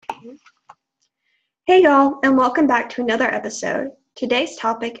Hey y'all, and welcome back to another episode. Today's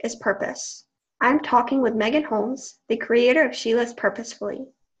topic is purpose. I'm talking with Megan Holmes, the creator of She Lives Purposefully.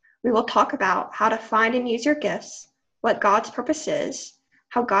 We will talk about how to find and use your gifts, what God's purpose is,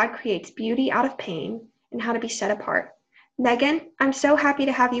 how God creates beauty out of pain, and how to be set apart. Megan, I'm so happy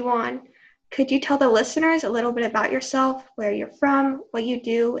to have you on. Could you tell the listeners a little bit about yourself, where you're from, what you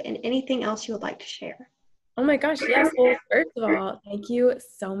do, and anything else you would like to share? Oh my gosh, yes. Well, first of all, thank you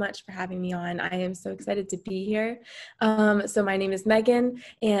so much for having me on. I am so excited to be here. So my name is Megan,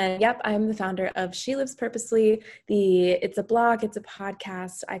 and yep, I'm the founder of She Lives Purposely. It's a blog, it's a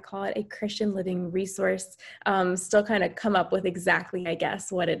podcast. I call it a Christian living resource. Still kind of come up with exactly, I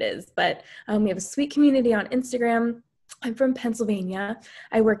guess, what it is. But we have a sweet community on Instagram. I'm from Pennsylvania.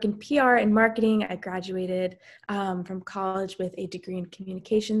 I work in PR and marketing. I graduated from college with a degree in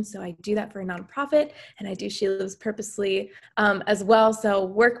communication. So I do that for a nonprofit, and I do She Lives Purposely as well. So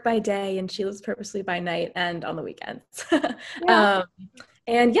work by day and She Lives Purposely by night and on the weekends. Yeah.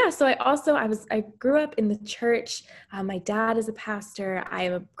 And yeah, so I grew up in the church. My dad is a pastor. I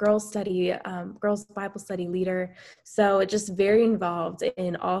am a girls Bible study leader. So just very involved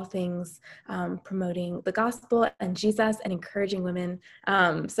in all things promoting the gospel and Jesus and encouraging women.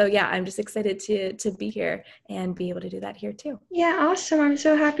 So yeah, I'm just excited to be here and be able to do that here too. Yeah, awesome. I'm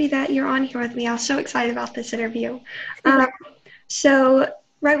so happy that you're on here with me. I was so excited about this interview. Um, so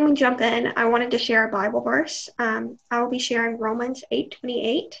right when we jump in, I wanted to share a Bible verse. I will be sharing Romans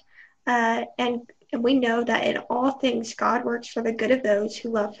 8:28. And we know that in all things, God works for the good of those who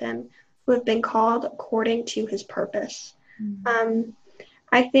love him, who have been called according to his purpose. Um,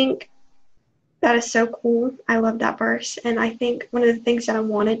 I think that is so cool. I love that verse. And I think one of the things that I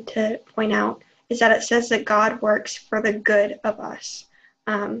wanted to point out is that it says that God works for the good of us.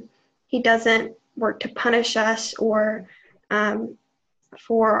 He doesn't work to punish us or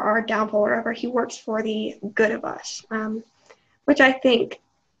for our downfall or whatever. He works for the good of us, which I think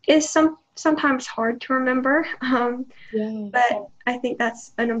is sometimes hard to remember. Yeah. But I think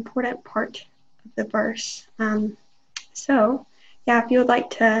that's an important part of the verse. So, yeah, if you would like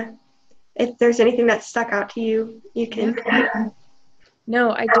to, if there's anything that stuck out to you, you can. Yeah.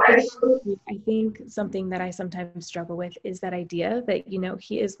 No, I totally agree. I think something that I sometimes struggle with is that idea that,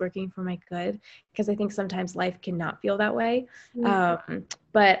 he is working for my good, because I think sometimes life cannot feel that way.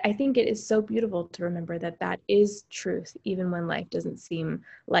 But I think it is so beautiful to remember that that is truth, even when life doesn't seem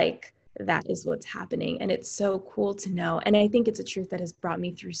like that is what's happening. And it's so cool to know. And I think it's a truth that has brought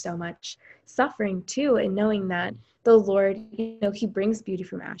me through so much suffering too, and knowing that the Lord, he brings beauty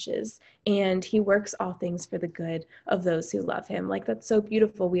from ashes, and he works all things for the good of those who love him. Like, that's so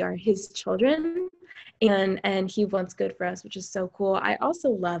beautiful. We are his children, and he wants good for us, which is so cool. I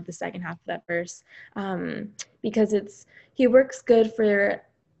also love the second half of that verse, because he works for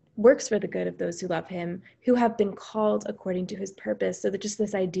the good of those who love him, who have been called according to his purpose. So that just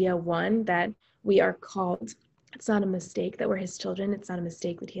this idea, one, that we are called. It's not a mistake that we're his children. It's not a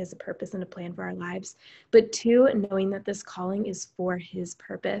mistake that he has a purpose and a plan for our lives. But two, knowing that this calling is for his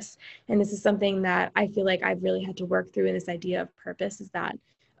purpose. And this is something that I feel like I've really had to work through in this idea of purpose, is that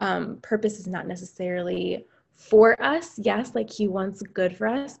purpose is not necessarily for us. Yes, like he wants good for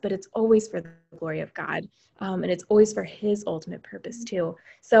us, but it's always for the glory of God. And it's always for his ultimate purpose too.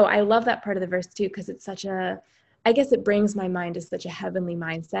 So I love that part of the verse too, because it's I guess it brings my mind to such a heavenly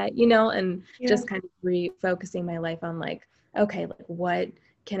mindset, and just kind of refocusing my life on like, okay, like what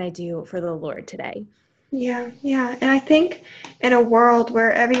can I do for the Lord today? Yeah. And I think in a world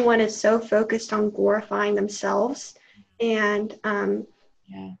where everyone is so focused on glorifying themselves and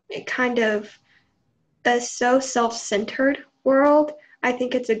Yeah. it kind of a so self-centered world, I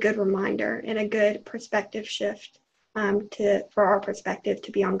think it's a good reminder and a good perspective shift for our perspective to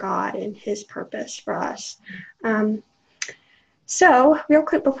be on God and his purpose for us. Um, so real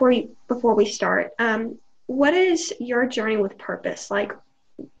quick before we start, what is your journey with purpose? Like,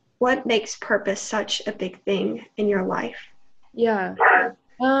 what makes purpose such a big thing in your life? Yeah.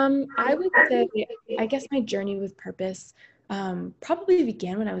 I would say, I guess my journey with purpose probably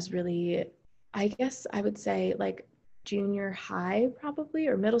began when I was really, I guess I would say like junior high probably,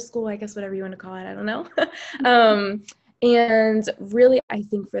 or middle school, I guess, whatever you want to call it. I don't know. And really, I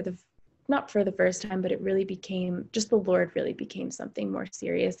think not for the first time, but it really became, just the Lord really became something more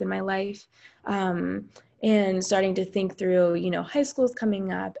serious in my life. And starting to think through, high school is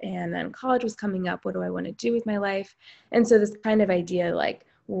coming up and then college was coming up. What do I want to do with my life? And so this kind of idea, like,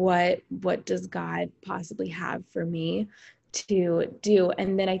 what does God possibly have for me to do?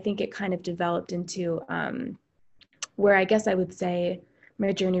 And then I think it kind of developed into where I guess I would say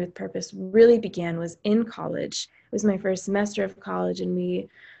my journey with purpose really began was in college. It was my first semester of college, and we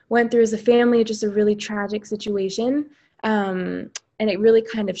went through as a family, just a really tragic situation. And it really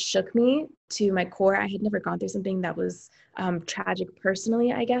kind of shook me to my core. I had never gone through something that was tragic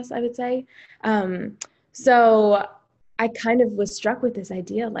personally, I guess I would say. So I kind of was struck with this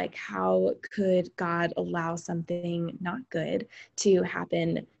idea, like, how could God allow something not good to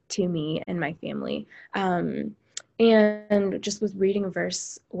happen to me and my family? And just was reading a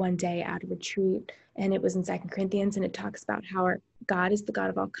verse one day at a retreat, and it was in 2 Corinthians, and it talks about how our God is the God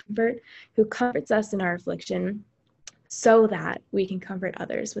of all comfort, who comforts us in our affliction, so that we can comfort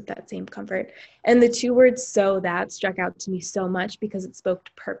others with that same comfort. And the two words "so that" struck out to me so much because it spoke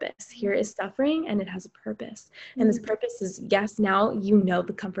to purpose. Here is suffering and it has a purpose. And this purpose is, yes, now you know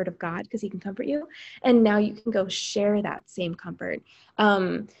the comfort of God because he can comfort you. And now you can go share that same comfort.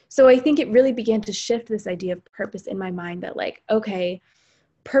 So I think it really began to shift this idea of purpose in my mind, that like, okay,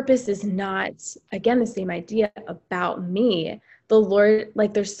 purpose is not, again, the same idea about me. The Lord,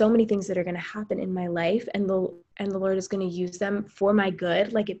 like, there's so many things that are going to happen in my life, and the Lord is going to use them for my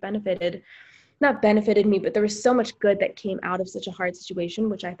good. Like, it not benefited me, but there was so much good that came out of such a hard situation,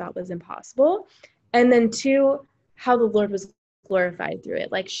 which I thought was impossible. And then two, how the Lord was glorified through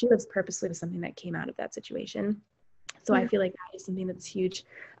it. Like, she lives purposely with something that came out of that situation. So I feel like that is something that's huge.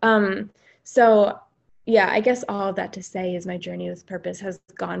 So yeah, I guess all of that to say is my journey with purpose has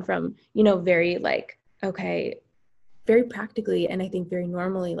gone from, very like, okay, very practically, and I think very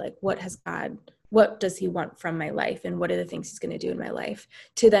normally, like, what does he want from my life, and what are the things he's going to do in my life,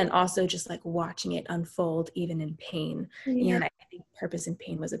 to then also just like watching it unfold even in pain. And I think purpose in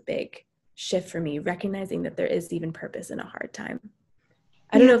pain was a big shift for me, recognizing that there is even purpose in a hard time.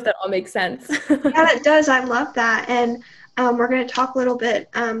 I don't know if that all makes sense. Yeah, it does. I love that. And we're going to talk a little bit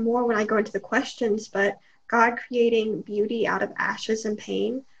more when I go into the questions, but God creating beauty out of ashes and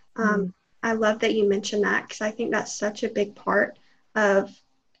pain. I love that you mentioned that, because I think that's such a big part of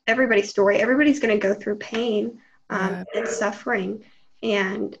everybody's story. Everybody's going to go through pain and suffering.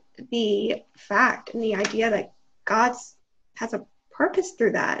 And the fact and the idea that God has a purpose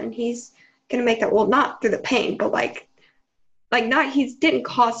through that, and he's going to make that, well, not through the pain, but like not, he didn't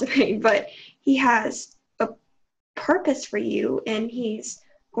cause the pain, but he has a purpose for you, and he's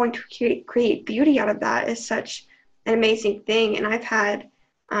going to create beauty out of that, is such an amazing thing. And I've had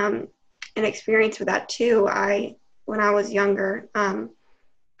an experience with that too. When I was younger,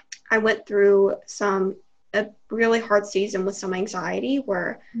 I went through a really hard season with some anxiety,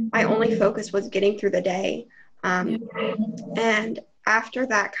 where my only focus was getting through the day. And after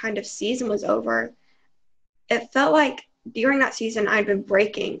that kind of season was over, it felt like during that season I'd been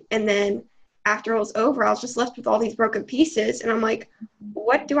breaking, and then after it was over, I was just left with all these broken pieces, and I'm like,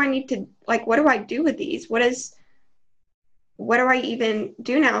 what do I need to, like, what do I do with these? What do I even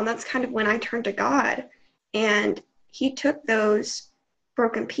do now? And that's kind of when I turned to God, and he took those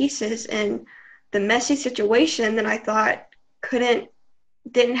broken pieces and the messy situation that I thought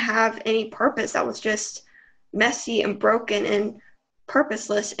didn't have any purpose, that was just messy and broken and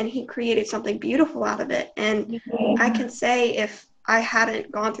purposeless, and he created something beautiful out of it. And I can say, if I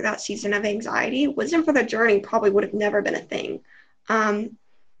hadn't gone through that season of anxiety, Wisdom for the Journey probably would have never been a thing.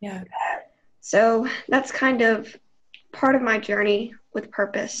 So that's kind of part of my journey with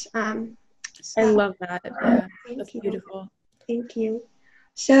purpose. I love that. Yeah, that's beautiful. Thank you.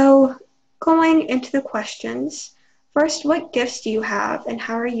 So going into the questions, first, what gifts do you have, and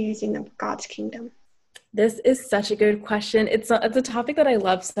how are you using them for God's kingdom? This is such a good question. It's a topic that I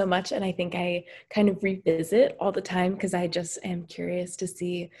love so much, and I think I kind of revisit all the time because I just am curious to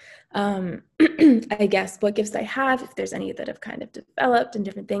see, I guess, what gifts I have, if there's any that have kind of developed and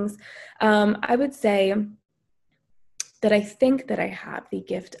different things. I would say that I think that I have the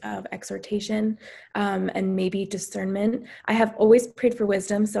gift of exhortation and maybe discernment. I have always prayed for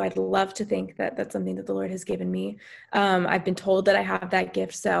wisdom, so I'd love to think that that's something that the Lord has given me. I've been told that I have that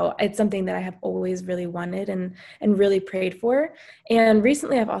gift, so it's something that I have always really wanted and really prayed for. And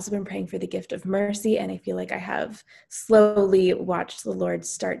recently I've also been praying for the gift of mercy, and I feel like I have slowly watched the Lord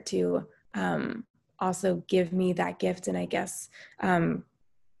start to also give me that gift, and I guess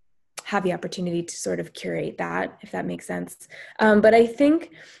have the opportunity to sort of curate that, if that makes sense. But I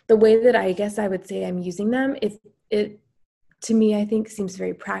think the way that I guess I would say I'm using them, it to me, I think seems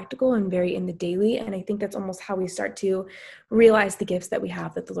very practical and very in the daily. And I think that's almost how we start to realize the gifts that we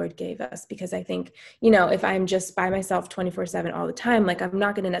have that the Lord gave us. Because I think, if I'm just by myself 24/7 all the time, like, I'm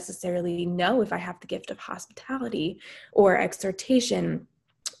not going to necessarily know if I have the gift of hospitality or exhortation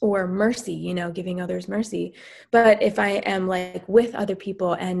or mercy, giving others mercy. But if I am like with other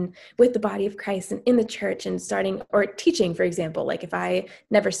people and with the body of Christ and in the church and starting or teaching, for example, like, if I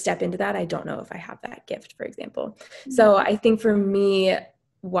never step into that, I don't know if I have that gift, for example. So I think for me,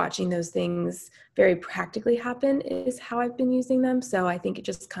 watching those things very practically happen is how I've been using them. So I think it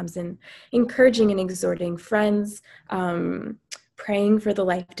just comes in encouraging and exhorting friends, praying for the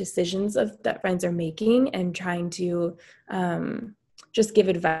life decisions that friends are making, and trying to just give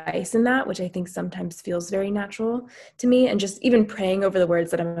advice in that, which I think sometimes feels very natural to me, and just even praying over the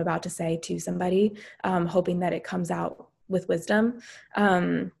words that I'm about to say to somebody, hoping that it comes out with wisdom.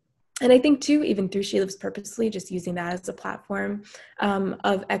 And I think too, even through She Lives Purposely, just using that as a platform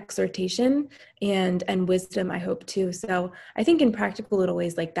of exhortation and wisdom, I hope too. So I think in practical little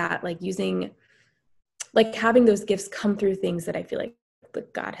ways like that, like having those gifts come through things that I feel like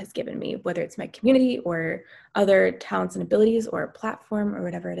that God has given me, whether it's my community or other talents and abilities or a platform or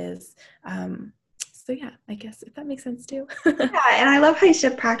whatever it is. So yeah, I guess if that makes sense too. Yeah, and I love how you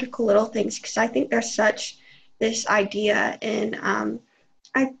said practical little things, because I think there's such this idea in,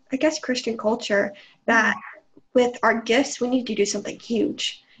 I guess, Christian culture that with our gifts, we need to do something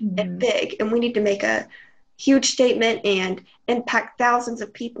huge and big, and we need to make a huge statement and impact thousands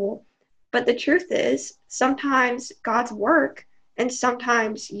of people. But the truth is, sometimes God's work and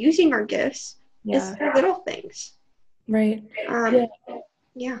sometimes using our gifts is through little things. Right. Yeah.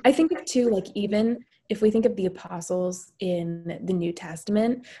 Yeah. I think of too, like even if we think of the apostles in the New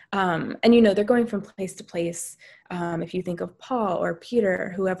Testament, and they're going from place to place. If you think of Paul or Peter or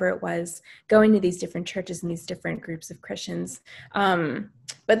whoever it was, going to these different churches and these different groups of Christians.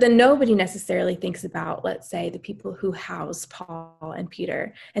 But then nobody necessarily thinks about, let's say, the people who housed Paul and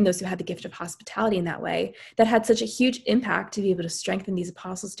Peter and those who had the gift of hospitality in that way, that had such a huge impact to be able to strengthen these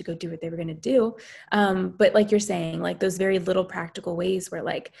apostles to go do what they were going to do. But like you're saying, like those very little practical ways where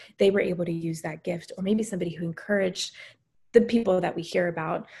like they were able to use that gift, or maybe somebody who encouraged the people that we hear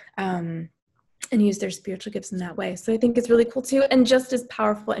about, and use their spiritual gifts in that way. So I think it's really cool too, and just as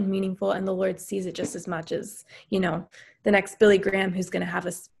powerful and meaningful, and the Lord sees it just as much as, the next Billy Graham, who's going to have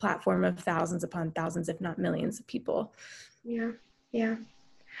a platform of thousands upon thousands, if not millions of people. Yeah. Yeah.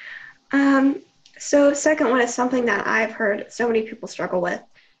 So second one is something that I've heard so many people struggle with.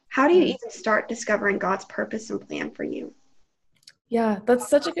 How do you even start discovering God's purpose and plan for you? Yeah, that's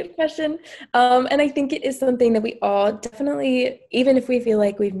such a good question. And I think it is something that we all definitely, even if we feel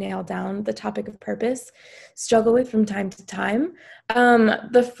like we've nailed down the topic of purpose, struggle with from time to time.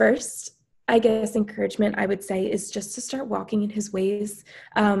 The first, I guess, encouragement I would say is just to start walking in his ways.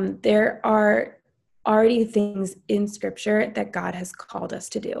 There are already things in scripture that God has called us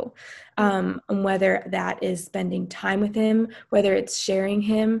to do. And whether that is spending time with him, whether it's sharing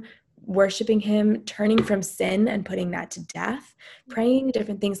him, worshiping him, turning from sin and putting that to death, praying,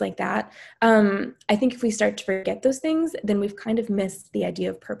 different things like that. I think if we start to forget those things, then we've kind of missed the idea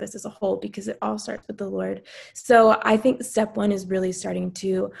of purpose as a whole, because it all starts with the Lord. So I think step one is really starting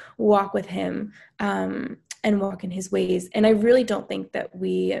to walk with him, and walk in his ways. And I really don't think that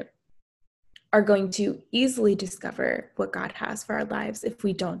we are going to easily discover what God has for our lives if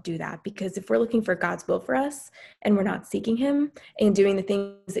we don't do that. Because if we're looking for God's will for us and we're not seeking him and doing the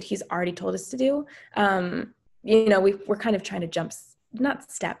things that he's already told us to do, we're kind of trying to jump,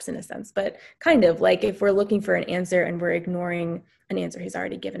 not steps in a sense, but kind of like if we're looking for an answer and we're ignoring an answer he's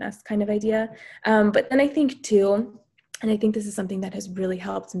already given us kind of idea. But then I think too, and I think this is something that has really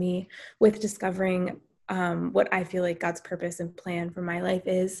helped me with discovering what I feel like God's purpose and plan for my life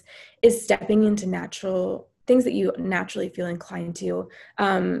is stepping into natural things that you naturally feel inclined to.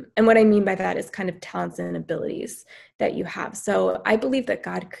 And what I mean by that is kind of talents and abilities that you have. So I believe that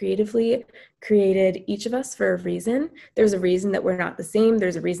God creatively created each of us for a reason. There's a reason that we're not the same.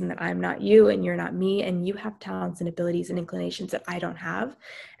 There's a reason that I'm not you and you're not me, and you have talents and abilities and inclinations that I don't have,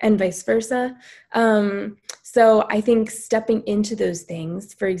 and vice versa. So I think stepping into those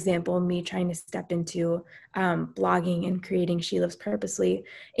things, for example, me trying to step into blogging and creating She Lives Purposely,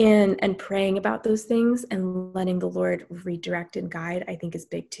 and praying about those things and letting the Lord redirect and guide, I think is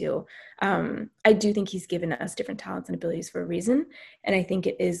big too. I do think he's given us different talents and abilities for a reason. And I think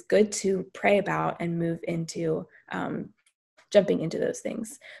it is good to pray about and move into jumping into those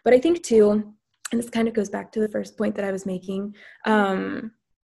things. But I think too, and this kind of goes back to the first point that I was making,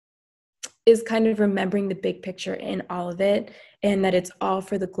 is kind of remembering the big picture in all of it, and that it's all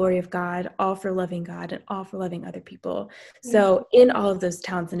for the glory of God, all for loving God, and all for loving other people. So in all of those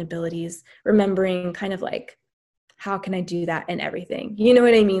talents and abilities, remembering kind of like, how can I do that in everything? You know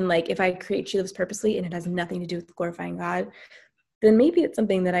what I mean? Like if I create She Lives Purposely and it has nothing to do with glorifying God, then maybe it's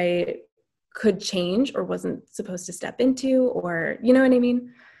something that I could change or wasn't supposed to step into, or, you know what I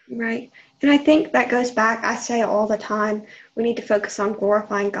mean? Right. And I think that goes back, I say all the time, we need to focus on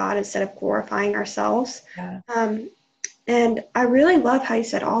glorifying God instead of glorifying ourselves. Yeah. And I really love how you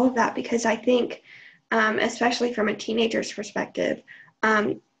said all of that, because I think, especially from a teenager's perspective,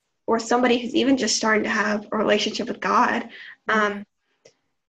 or somebody who's even just starting to have a relationship with God,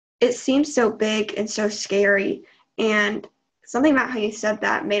 it seems so big and so scary. And something about how you said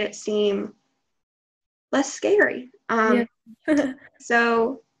that made it seem less scary. Yeah.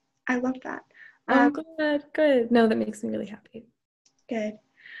 So I love that. I'm glad. Good. No, that makes me really happy. Good.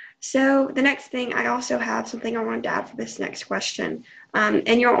 So the next thing, I also have something I wanted to add for this next question.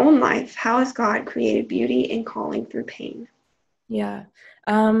 In your own life, how has God created beauty and calling through pain? Yeah.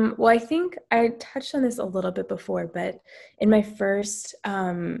 Well, I think I touched on this a little bit before, but in my first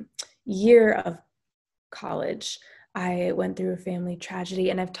year of college, I went through a family tragedy,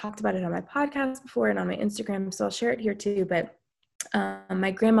 and I've talked about it on my podcast before and on my Instagram, so I'll share it here too. But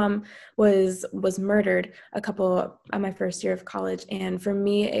my grandmom was murdered on my first year of college, and for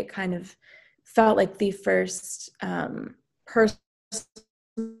me, it kind of felt like the first personally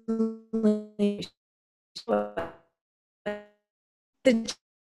the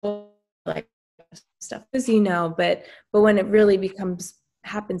like stuff, as you know, but when it really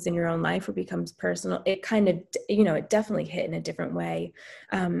happens in your own life or becomes personal, it kind of, it definitely hit in a different way.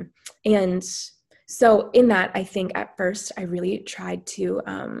 And so in that, I think at first I really tried to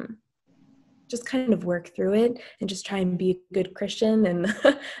just kind of work through it and just try and be a good Christian and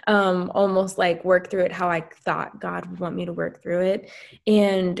almost like work through it how I thought God would want me to work through it.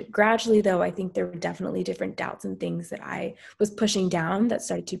 And gradually, though, I think there were definitely different doubts and things that I was pushing down that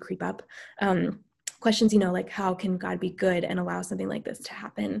started to creep up. Questions, like how can God be good and allow something like this to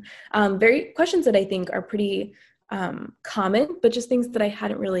happen? Very questions that I think are pretty common, but just things that I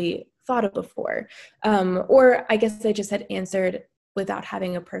hadn't really thought of before. Or I guess I just had answered without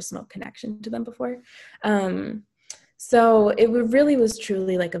having a personal connection to them before. So it really was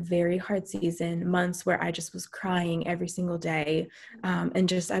truly like a very hard season, months where I just was crying every single day. And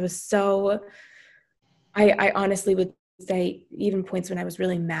just, I honestly would say even points when I was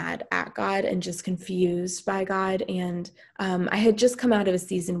really mad at God and just confused by God. And I had just come out of a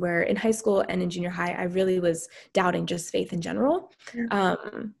season where in high school and in junior high, I really was doubting just faith in general.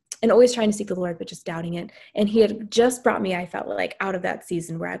 And always trying to seek the Lord, but just doubting it. And he had just brought me, I felt like, out of that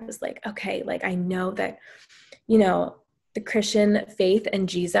season where I was like, okay, like I know that, the Christian faith and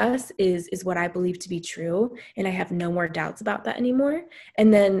Jesus is what I believe to be true. And I have no more doubts about that anymore.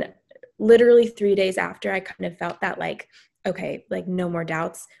 And then literally 3 days after, I kind of felt that like, okay, like no more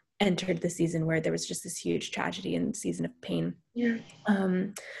doubts, entered the season where there was just this huge tragedy and season of pain. Yeah.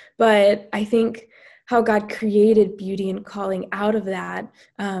 But I think how God created beauty and calling out of that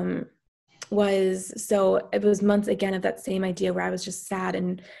so it was months again of that same idea where I was just sad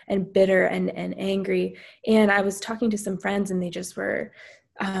and bitter and angry. And I was talking to some friends and they just were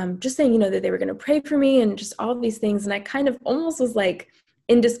just saying, that they were going to pray for me and just all of these things. And I kind of almost was like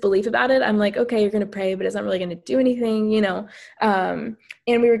in disbelief about it. I'm like, okay, you're going to pray, but it's not really going to do anything, and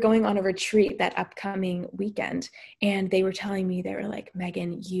we were going on a retreat that upcoming weekend. And they were telling me, they were like,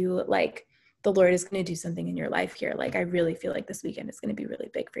 Megan, the Lord is going to do something in your life here. Like, I really feel like this weekend is going to be really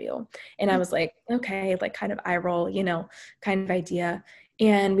big for you. And I was like, okay, like kind of eye roll, kind of idea.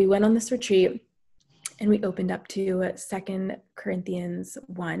 And we went on this retreat and we opened up to 2 Corinthians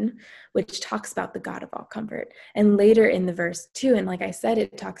 1, which talks about the God of all comfort. And later in the verse too, and like I said,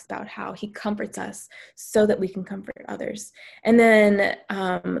 it talks about how he comforts us so that we can comfort others. And then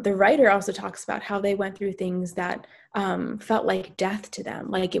the writer also talks about how they went through things that felt like death to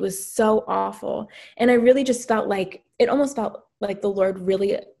them. Like it was so awful. And I really just felt like, it almost felt like the Lord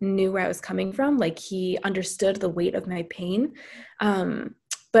really knew where I was coming from. Like he understood the weight of my pain.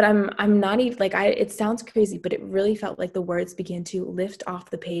 But I'm not even like, it sounds crazy, but it really felt like the words began to lift off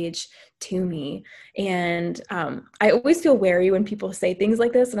the page to me. And I always feel wary when people say things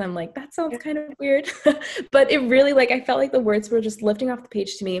like this. And I'm like, that sounds kind of weird, but it really, like, I felt like the words were just lifting off the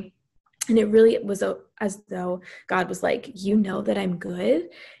page to me. And it really was as though God was like, that I'm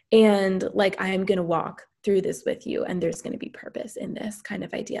good. And like, I am going to walk through this with you, and there's going to be purpose in this kind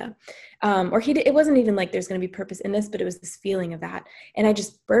of idea. It wasn't even like there's going to be purpose in this, but it was this feeling of that. And I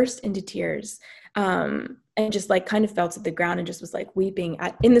just burst into tears and just like kind of fell to the ground and just was like weeping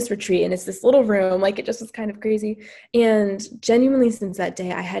in this retreat. And it's this little room, like it just was kind of crazy. And genuinely since that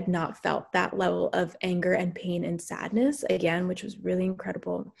day, I had not felt that level of anger and pain and sadness again, which was really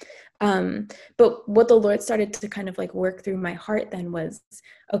incredible. But what the Lord started to kind of like work through my heart then was,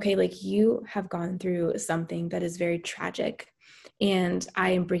 okay, like you have gone through something that is very tragic, and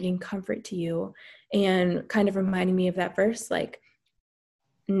I am bringing comfort to you, and kind of reminding me of that verse, like,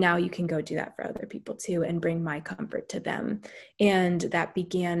 now you can go do that for other people too and bring my comfort to them. And that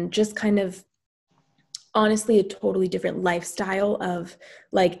began just kind of honestly a totally different lifestyle of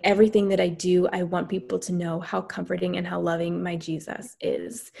like everything that I do. I want people to know how comforting and how loving my Jesus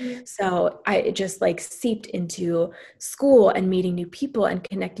is. So it just like seeped into school and meeting new people and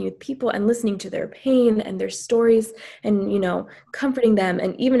connecting with people and listening to their pain and their stories and, comforting them.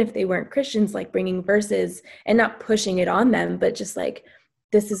 And even if they weren't Christians, like bringing verses and not pushing it on them, but just like,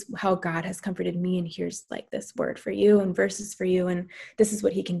 this is how God has comforted me. And here's like this word for you and verses for you. And this is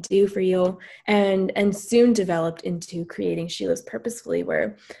what he can do for you. And soon developed into creating She-Lives Purposefully,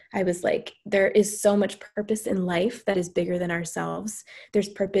 where I was like, there is so much purpose in life that is bigger than ourselves. There's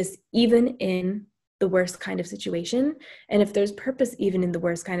purpose even in the worst kind of situation. And if there's purpose even in the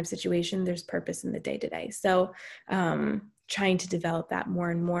worst kind of situation, there's purpose in the day-to-day. So trying to develop that more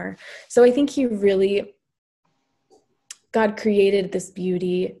and more. So I think God created this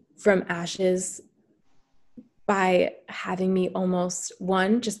beauty from ashes by having me almost,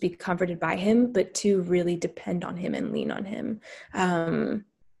 one, just be comforted by him, but two, really depend on him and lean on him.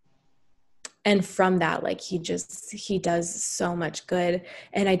 And from that, like he does so much good.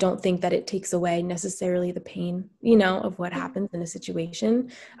 And I don't think that it takes away necessarily the pain, of what happens in a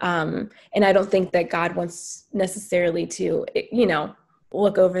situation. And I don't think that God wants necessarily to,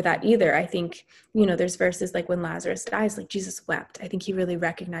 look over that either. I think, there's verses like when Lazarus dies, like Jesus wept. I think he really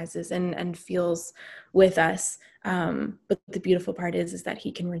recognizes and feels with us. But the beautiful part is that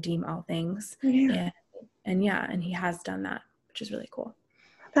he can redeem all things. Yeah. And he has done that, which is really cool.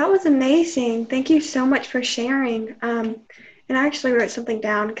 That was amazing. Thank you so much for sharing. And I actually wrote something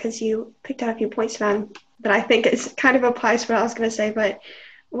down because you picked out a few points that I think is kind of applies to what I was going to say. But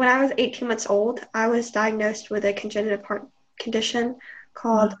when I was 18 months old, I was diagnosed with a congenital heart condition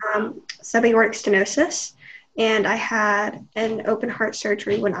called subaortic stenosis. And I had an open heart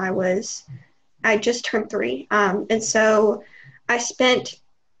surgery when I just turned 3. And so I spent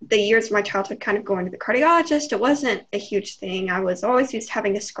the years of my childhood kind of going to the cardiologist. It wasn't a huge thing. I was always used to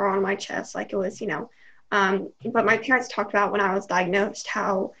having a scar on my chest, like it was, but my parents talked about when I was diagnosed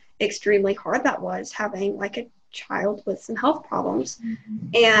how extremely hard that was, having like a child with some health problems.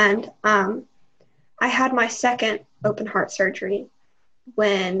 And I had my second open heart surgery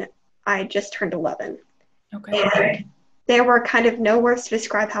when I just turned 11. Okay. And there were kind of no words to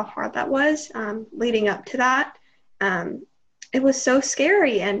describe how hard that was leading up to that. It was so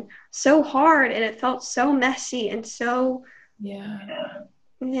scary and so hard, and it felt so messy and so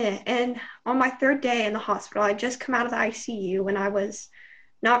And on my 3rd day in the hospital, I just come out of the ICU and I was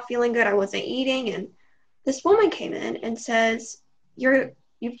not feeling good. I wasn't eating, and this woman came in and says, you've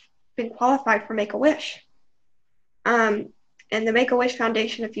been qualified for Make-A-Wish. And the Make-A-Wish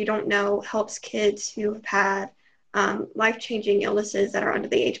Foundation, if you don't know, helps kids who have had life-changing illnesses that are under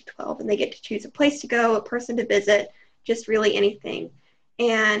the age of 12, and they get to choose a place to go, a person to visit, just really anything.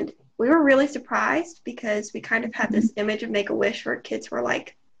 And we were really surprised because we kind of had this image of Make-A-Wish where kids were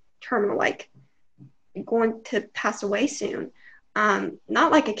like terminal, like going to pass away soon.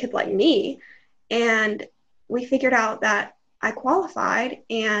 Not like a kid like me. And we figured out that I qualified,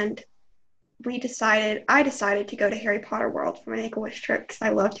 and I decided to go to Harry Potter World for my Make-A-Wish trip because I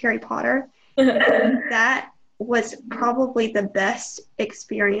loved Harry Potter. That was probably the best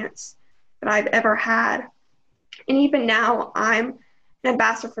experience that I've ever had. And even now, I'm an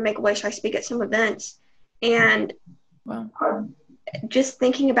ambassador for Make-A-Wish. I speak at some events. And just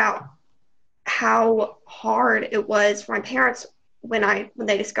thinking about how hard it was for my parents when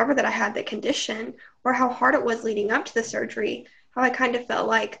they discovered that I had the condition, or how hard it was leading up to the surgery, how I kind of felt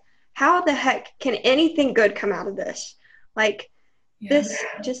like, how the heck can anything good come out of this? Like, this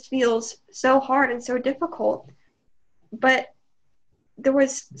just feels so hard and so difficult. But there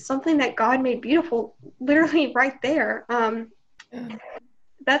was something that God made beautiful literally right there.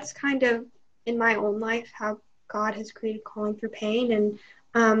 That's kind of in my own life how God has created calling through pain.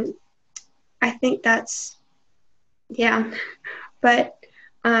 And I think that's, but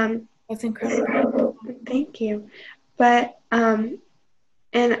that's incredible. Thank you. But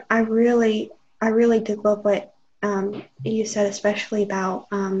and I really did love what you said, especially about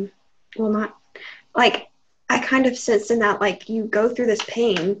not like, I kind of sensed in that, like, you go through this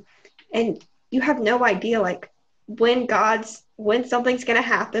pain and you have no idea like when something's gonna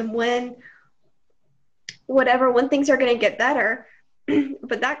happen, when things are gonna get better.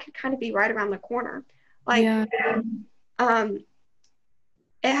 But that could kind of be right around the corner. Like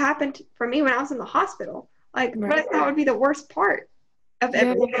it happened for me when I was in the hospital. Like, what I thought would be the worst part of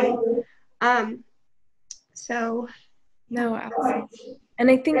everything. So no, absolutely. And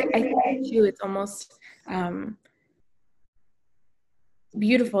I think too, it's almost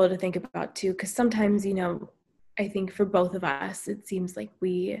beautiful to think about too, because sometimes, I think for both of us, it seems like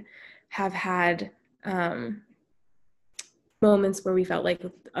we have had moments where we felt like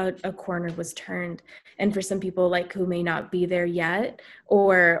a corner was turned. And for some people, like, who may not be there yet,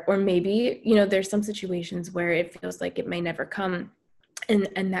 or maybe, there's some situations where it feels like it may never come,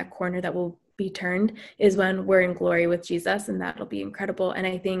 and that corner that will be turned is when we're in glory with Jesus, and that'll be incredible. And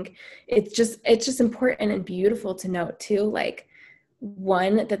I think it's just important and beautiful to note too, like,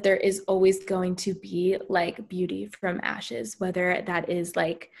 one, that there is always going to be like beauty from ashes, whether that is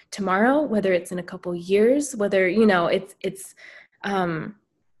like tomorrow, whether it's in a couple years, whether, it's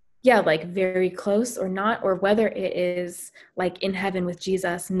like very close or not, or whether it is like in heaven with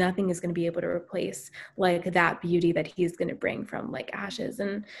Jesus, nothing is going to be able to replace like that beauty that he's going to bring from like ashes.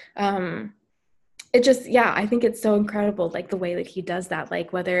 And it just, I think it's so incredible, like the way that he does that,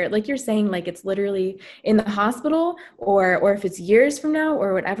 like whether, like you're saying, like it's literally in the hospital, or if it's years from now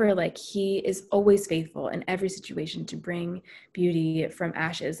or whatever, like he is always faithful in every situation to bring beauty from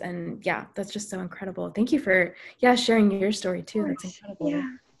ashes. And that's just so incredible. Thank you for sharing your story too. That's incredible. Yeah.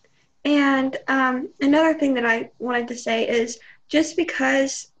 And another thing that I wanted to say is, just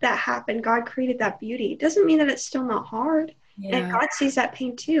because that happened, God created that beauty, doesn't mean that it's still not hard. And God sees that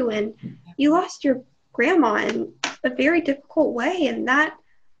pain too. And you lost your grandma in a very difficult way, and that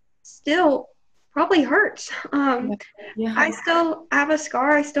still probably hurts. I still have a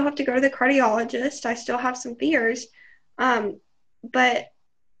scar. I still have to go to the cardiologist. I still have some fears. But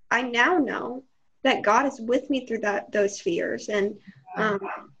I now know that God is with me through those fears. And I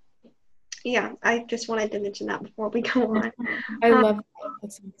just wanted to mention that before we go on. I love that.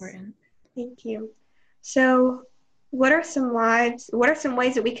 That's important. Thank you. So, what are some ways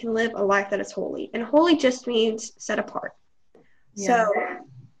that we can live a life that is holy? And holy just means set apart. So,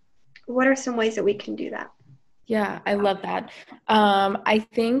 what are some ways that we can do that? Yeah, I love that. I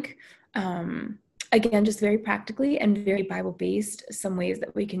think, again, just very practically and very Bible-based, some ways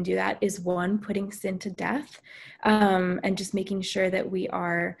that we can do that is, one, putting sin to death, and just making sure that we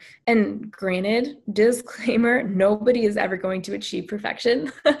are, and granted, disclaimer, nobody is ever going to achieve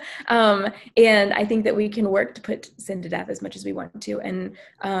perfection. And I think that we can work to put sin to death as much as we want to. And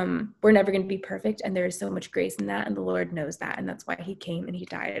we're never going to be perfect. And there is so much grace in that. And the Lord knows that. And that's why he came and he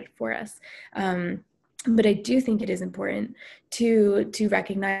died for us. But I do think it is important to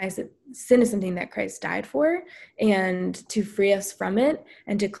recognize that sin is something that Christ died for, and to free us from it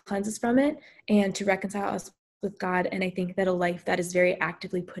and to cleanse us from it and to reconcile us with God. And I think that a life that is very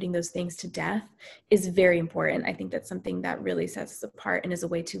actively putting those things to death is very important. I think that's something that really sets us apart and is a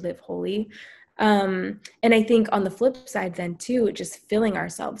way to live holy. And I think on the flip side then too, just filling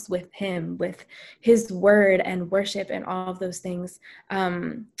ourselves with him, with his word and worship and all of those things.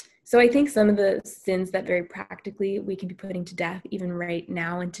 So I think some of the sins that very practically we can be putting to death even right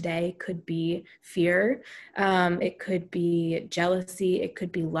now and today could be fear. It could be jealousy. It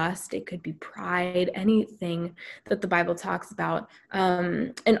could be lust. It could be pride, anything that the Bible talks about,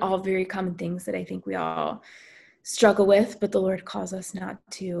 and all very common things that I think we all struggle with, but the Lord calls us not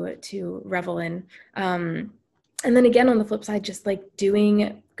to revel in. And then again, on the flip side, just like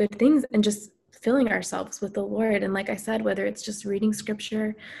doing good things and just filling ourselves with the Lord. And like I said, whether it's just reading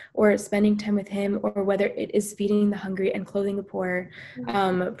scripture or spending time with him, or whether it is feeding the hungry and clothing the poor,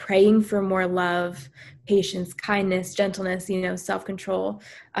 praying for more love, patience, kindness, gentleness, self-control.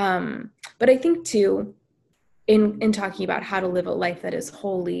 But I think too, in talking about how to live a life that is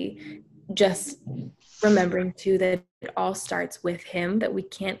holy, just remembering too that it all starts with him, that we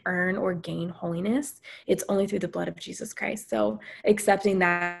can't earn or gain holiness. It's only through the blood of Jesus Christ. So accepting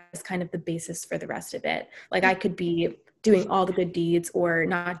that is kind of the basis for the rest of it. Like, I could be doing all the good deeds or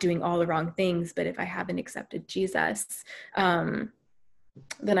not doing all the wrong things, but if I haven't accepted Jesus, then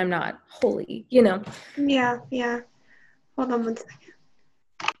I'm not holy, Yeah. Hold on one second.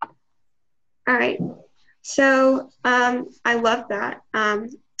 All right. So I love that.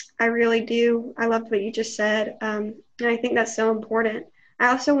 I really do. I loved what you just said. And I think that's so important. I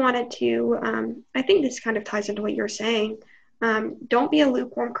also wanted to, I think this kind of ties into what you're saying. Don't be a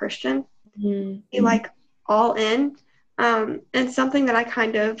lukewarm Christian. Be like all in. And something that I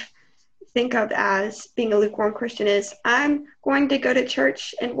kind of think of as being a lukewarm Christian is, I'm going to go to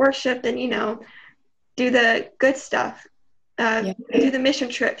church and worship and, do the good stuff, do the mission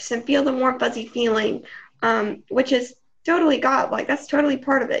trips and feel the warm, fuzzy feeling, which is totally God, like that's totally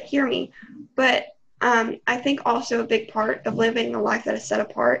part of it. Hear me. But I think also a big part of living a life that is set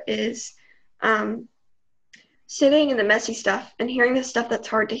apart is sitting in the messy stuff and hearing the stuff that's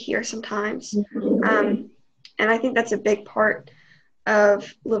hard to hear sometimes. And I think that's a big part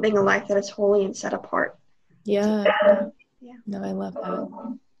of living a life that is holy and set apart. Yeah. No, I love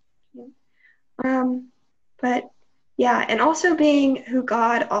that. But yeah, and also being who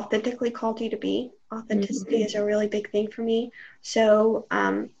God authentically called you to be. Authenticity is a really big thing for me. So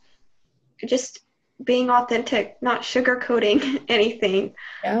just being authentic, not sugarcoating anything.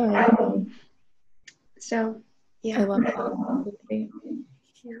 Yeah. So I yeah. love that.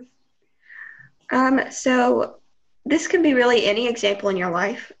 Yeah. So this could be really any example in your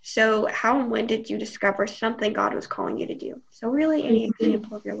life. So how and when did you discover something God was calling you to do? So really any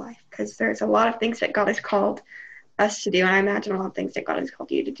example of your life, because there's a lot of things that God has called us to do, and I imagine a lot of things that God has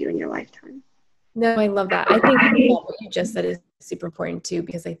called you to do in your lifetime. No, I love that. I think what you just said is super important too,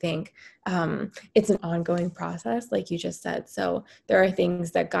 because I think it's an ongoing process, like you just said. So there are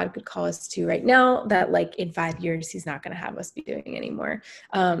things that God could call us to right now that, like, in 5 years, He's not going to have us be doing anymore.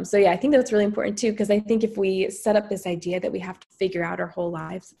 So yeah, I think that's really important too, because I think if we set up this idea that we have to figure out our whole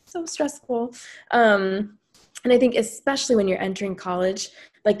lives, it's so stressful. And I think especially when you're entering college,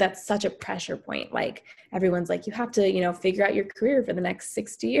 like, that's such a pressure point. Like, everyone's like, you have to, figure out your career for the next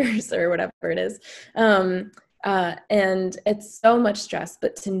 60 years or whatever it is. And it's so much stress,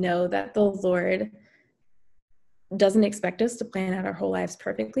 but to know that the Lord doesn't expect us to plan out our whole lives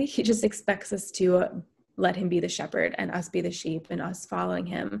perfectly. He just expects us to let Him be the shepherd and us be the sheep and us following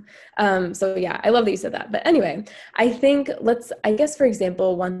Him. So yeah, I love that you said that. But anyway, I guess, for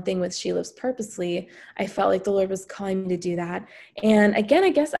example, one thing with She Lives Purposely, I felt like the Lord was calling me to do that. And again,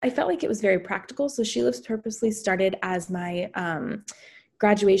 I guess I felt like it was very practical. So She Lives Purposely started as my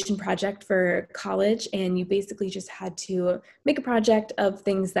graduation project for college, and you basically just had to make a project of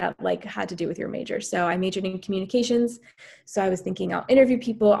things that, like, had to do with your major. So I majored in communications. So I was thinking, I'll interview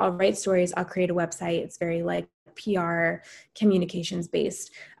people, I'll write stories, I'll create a website. It's very, like, PR communications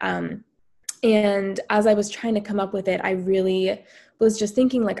based. And as I was trying to come up with it, I really was just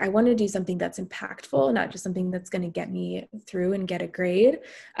thinking, like, I want to do something that's impactful, not just something that's going to get me through and get a grade.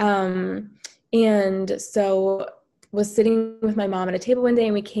 And so was sitting with my mom at a table one day,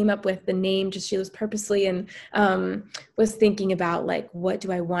 and we came up with the name, just She Lives Purposely, and was thinking about, like, what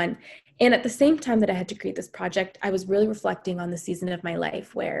do I want? And at the same time that I had to create this project, I was really reflecting on the season of my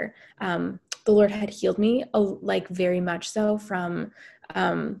life where the Lord had healed me, like, very much so, from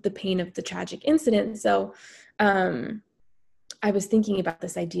the pain of the tragic incident. So I was thinking about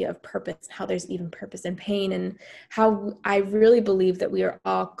this idea of purpose, how there's even purpose in pain, and how I really believe that we are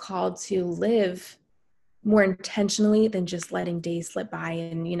all called to live more intentionally than just letting days slip by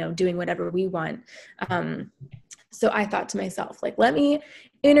and, doing whatever we want. So I thought to myself, like, let me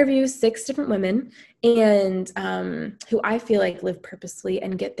interview 6 different women and who I feel like live purposely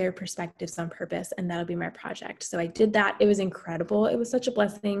and get their perspectives on purpose. And that'll be my project. So I did that. It was incredible. It was such a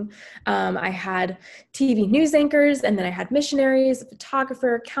blessing. I had TV news anchors, and then I had missionaries, a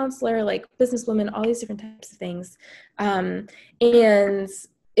photographer, counselor, like businesswomen, all these different types of things. And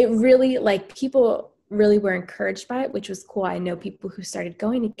it really, like, people really were encouraged by it, which was cool. I know people who started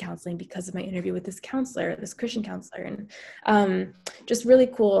going to counseling because of my interview with this counselor, this Christian counselor, and just really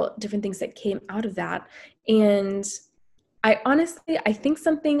cool different things that came out of that. And I think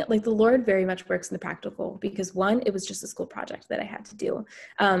something like the Lord very much works in the practical, because one, it was just a school project that I had to do.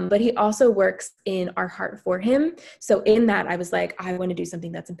 But He also works in our heart for Him. So in that, I was like, I want to do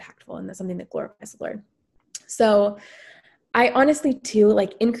something that's impactful and that's something that glorifies the Lord. So I honestly too,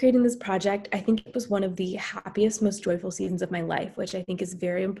 like, in creating this project, I think it was one of the happiest, most joyful seasons of my life, which I think is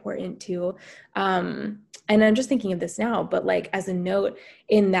very important too. And I'm just thinking of this now, but, like, as a note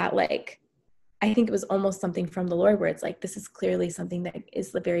in that, like, I think it was almost something from the Lord where it's like, this is clearly something that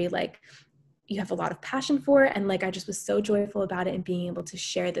is very, like, you have a lot of passion for. And, like, I just was so joyful about it and being able to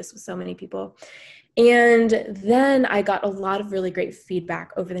share this with so many people. And then I got a lot of really great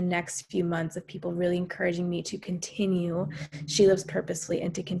feedback over the next few months of people really encouraging me to continue She Lives Purposely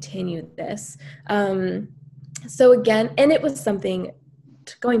and to continue this. So again, and it was something,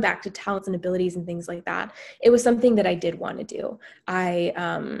 going back to talents and abilities and things like that, it was something that I did want to do.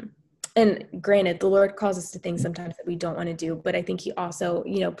 And granted, the Lord calls us to things sometimes that we don't want to do, but I think He also,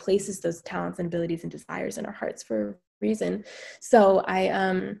 places those talents and abilities and desires in our hearts for a reason. So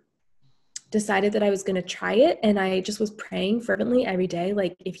I decided that I was going to try it, and I just was praying fervently every day,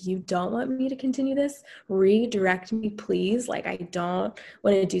 like, if you don't want me to continue this, redirect me, please. Like, I don't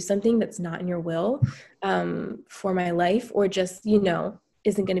want to do something that's not in your will for my life, or just,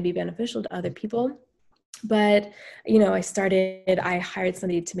 isn't going to be beneficial to other people. But, I hired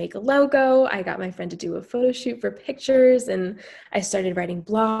somebody to make a logo. I got my friend to do a photo shoot for pictures, and I started writing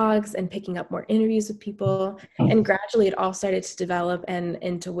blogs and picking up more interviews with people. And gradually it all started to develop and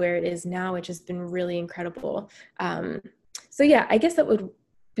into where it is now, which has been really incredible. So yeah, I guess that would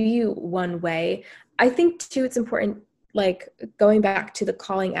be one way. I think too, it's important, like, going back to the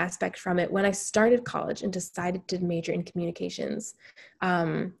calling aspect from it. When I started college and decided to major in communications,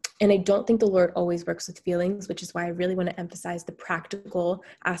 And I don't think the Lord always works with feelings, which is why I really want to emphasize the practical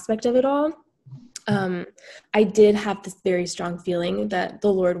aspect of it all. I did have this very strong feeling that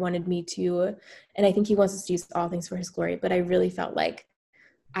the Lord wanted me to, and I think he wants us to use all things for his glory, but I really felt like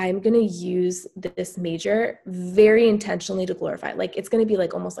I'm going to use this major very intentionally to glorify. Like, it's going to be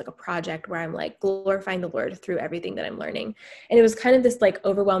like almost like a project where I'm like glorifying the Lord through everything that I'm learning. And it was kind of this like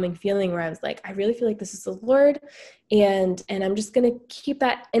overwhelming feeling where I was like, I really feel like this is the Lord. And I'm just going to keep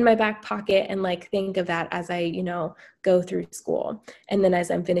that in my back pocket and like think of that as I, go through school. And then as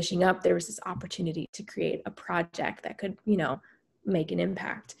I'm finishing up, there was this opportunity to create a project that could, make an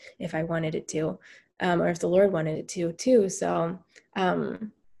impact if I wanted it to, or if the Lord wanted it to too. So,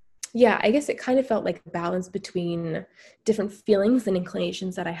 yeah, I guess it kind of felt like a balance between different feelings and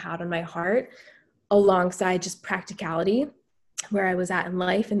inclinations that I had on my heart alongside just practicality, where I was at in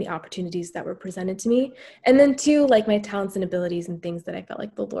life and the opportunities that were presented to me. And then too, like my talents and abilities and things that I felt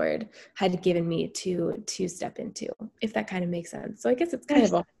like the Lord had given me to step into, if that kind of makes sense. So I guess it's kind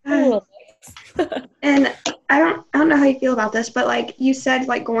of a whole And I don't know how you feel about this, but like you said,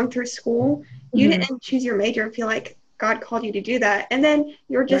 like going through school, you didn't choose your major and feel like God called you to do that. And then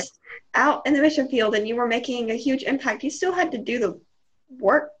you're just out in the mission field and you were making a huge impact. You still had to do the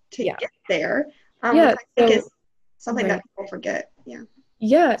work to get there. Which I think is something that people forget.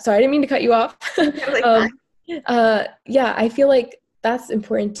 Yeah. Sorry, I didn't mean to cut you off. Totally fine. Yeah, I feel like that's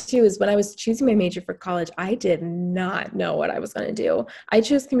important too, is when I was choosing my major for college, I did not know what I was going to do. I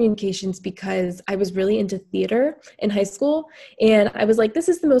chose communications because I was really into theater in high school. And I was like, this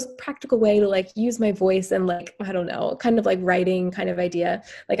is the most practical way to like use my voice and like, I don't know, kind of like writing kind of idea.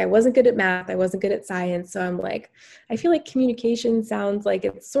 Like I wasn't good at math. I wasn't good at science. So I'm like, I feel like communication sounds like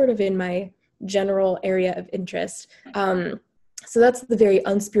it's sort of in my general area of interest. So that's the very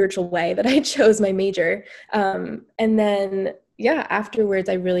unspiritual way that I chose my major. And then afterwards,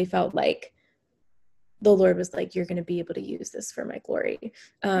 I really felt like the Lord was like, you're going to be able to use this for my glory.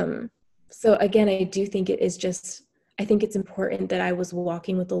 So again, I do think it is just, I think it's important that I was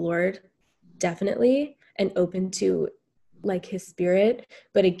walking with the Lord, definitely, and open to like his spirit.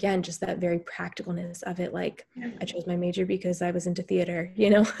 But again, just that very practicalness of it. Like I chose my major because I was into theater,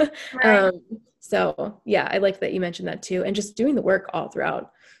 Right. So yeah, I like that you mentioned that too. And just doing the work all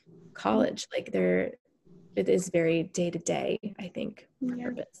throughout college, like it is very day to day, I think,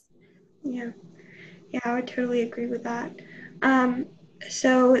 purpose. Yeah, I would totally agree with that.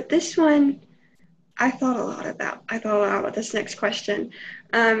 So this one, I thought a lot about this next question.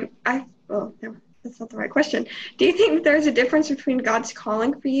 Well, no, that's not the right question. Do you think there's a difference between God's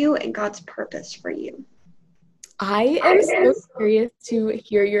calling for you and God's purpose for you? I am so curious to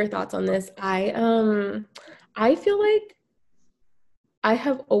hear your thoughts on this. I feel like I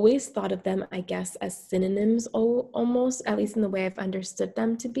have always thought of them, I guess, as synonyms almost, at least in the way I've understood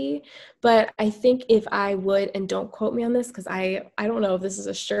them to be. But I think if I would, and don't quote me on this, because I don't know if this is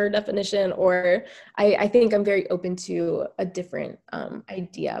a sure definition, or I think I'm very open to a different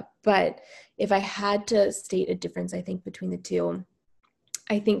idea. But if I had to state a difference, I think between the two,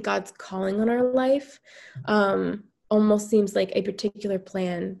 I think God's calling on our life almost seems like a particular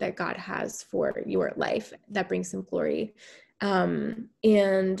plan that God has for your life that brings him glory.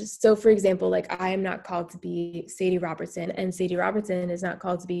 And so, for example, like I am not called to be Sadie Robertson, and Sadie Robertson is not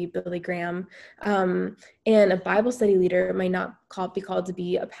called to be Billy Graham. And a Bible study leader might not be called to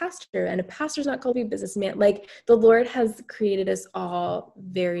be a pastor, and a pastor is not called to be a businessman. Like the Lord has created us all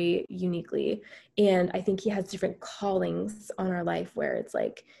very uniquely. And I think he has different callings on our life where it's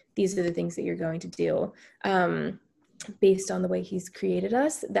like, these are the things that you're going to do based on the way he's created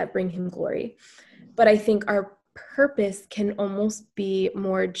us that bring him glory. But I think our purpose can almost be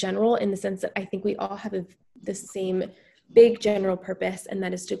more general in the sense that I think we all have the same big general purpose, and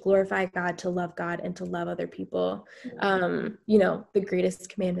that is to glorify God, to love God, and to love other people. The greatest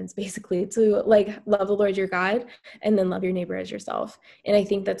commandments, basically, to like love the Lord your God and then love your neighbor as yourself. And I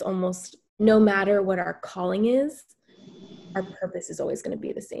think that's almost, no matter what our calling is, our purpose is always going to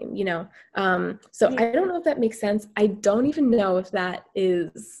be the same, So I don't know if that makes sense. I don't even know if that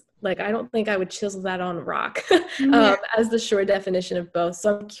is like, I don't think I would chisel that on a rock as the short definition of both.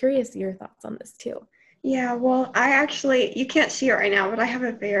 So I'm curious your thoughts on this too. Yeah, well, you can't see it right now, but I have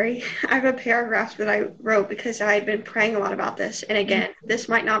a paragraph that I wrote because I had been praying a lot about this. And again, this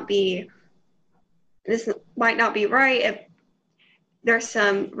might not be right. If there's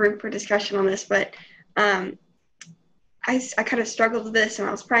some room for discussion on this, but I kind of struggled with this and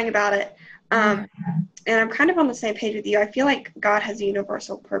I was praying about it. And I'm kind of on the same page with you. I feel like God has a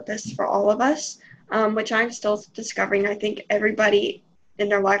universal purpose for all of us, which I'm still discovering. I think everybody in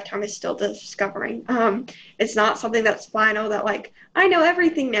their lifetime is still discovering. It's not something that's final that like, I know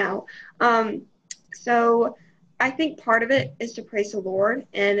everything now. So I think part of it is to praise the Lord.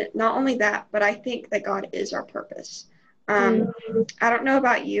 And not only that, but I think that God is our purpose. I don't know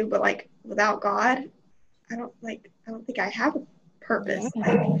about you, but like without God, I don't think I have a Yeah, purpose.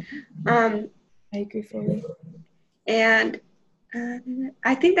 Um, I agree fully. and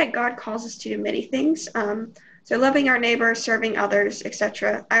I think that God calls us to do many things. So loving our neighbors, serving others,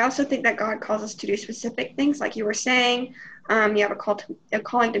 etc. I also think that God calls us to do specific things, like you were saying. You have a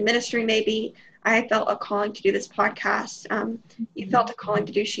calling to ministry, maybe. I felt a calling to do this podcast. You felt a calling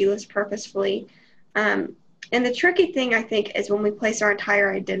to do Sheila's purposefully. Um, and the tricky thing, I think, is when we place our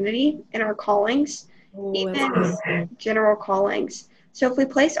entire identity in our callings, Oh, even general callings. So if we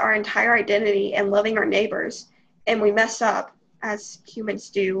place our entire identity in loving our neighbors and we mess up, as humans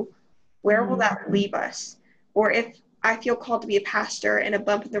do, where will that leave us? Or if I feel called to be a pastor and a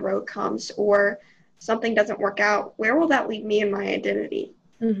bump in the road comes or something doesn't work out, where will that leave me in my identity?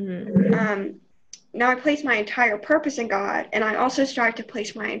 Now I place my entire purpose in God, and I also strive to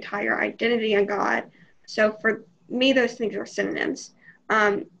place my entire identity in God. So for me, those things are synonyms.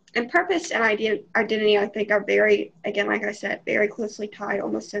 And purpose and identity, I think, are very, again, like I said, very closely tied,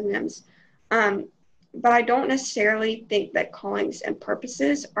 almost synonyms. Um, but I don't necessarily think that callings and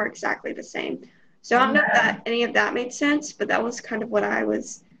purposes are exactly the same. So I don't know if that any of that made sense, but that was kind of what I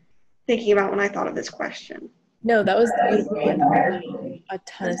was thinking about when I thought of this question. No, that was beautiful. And that made a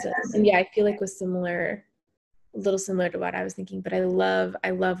ton of sense. And yeah, I feel like was similar, a little similar to what I was thinking, but I love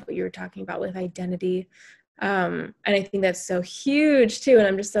what you were talking about with identity. And I think that's so huge too. And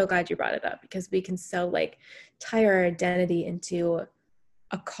I'm just so glad you brought it up because we can so like tie our identity into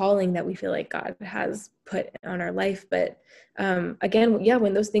a calling that we feel like God has put on our life. But again, yeah,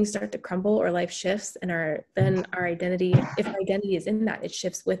 when those things start to crumble or life shifts and then our identity, if our identity is in that, it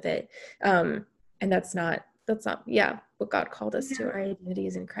shifts with it. And that's not, yeah, what God called us to. Our identity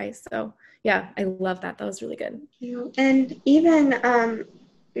is in Christ. So yeah, I love that. That was really good. Thank you. And even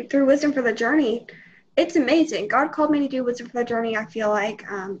through Wisdom for the Journey, it's amazing. God called me to do Wisdom for the Journey. I feel like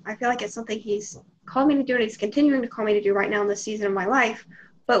it's something He's called me to do, and He's continuing to call me to do right now in this season of my life.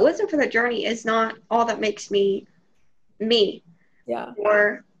 But Wisdom for the Journey is not all that makes me me. Yeah.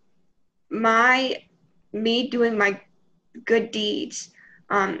 Or me doing my good deeds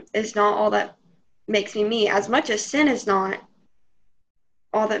is not all that makes me me. As much as sin is not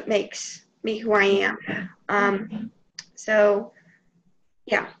all that makes me who I am. So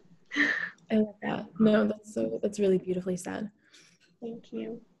yeah. I love that. No, that's really beautifully said. Thank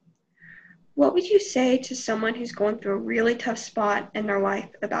you. What would you say to someone who's going through a really tough spot in their life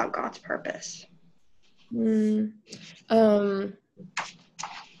about God's purpose? I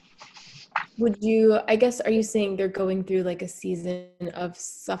guess, are you saying they're going through like a season of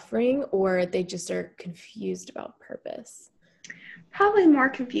suffering or they just are confused about purpose? Probably more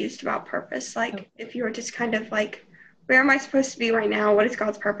confused about purpose. Like if you were just kind of like, where am I supposed to be right now? What is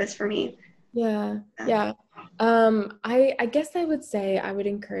God's purpose for me? Yeah. I guess I would say I would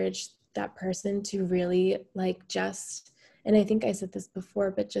encourage that person to really like just, and I think I said this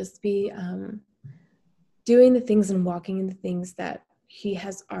before, but just be doing the things and walking in the things that He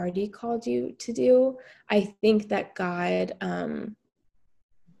has already called you to do. I think that God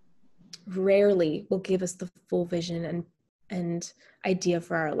rarely will give us the full vision and idea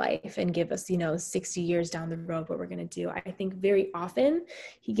for our life and give us 60 years down the road what we're going to do. I think very often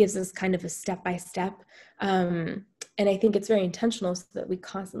He gives us kind of a step by step, and I think it's very intentional so that we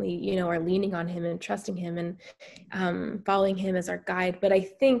constantly are leaning on Him and trusting Him and following Him as our guide. But I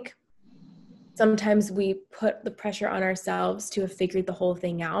think sometimes we put the pressure on ourselves to have figured the whole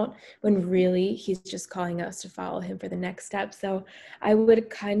thing out when really He's just calling us to follow Him for the next step. So I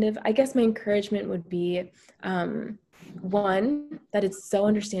would I guess my encouragement would be, one, that it's so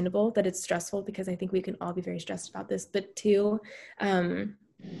understandable that it's stressful, because I think we can all be very stressed about this, but two,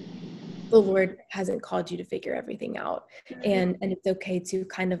 the Lord hasn't called you to figure everything out, and it's okay to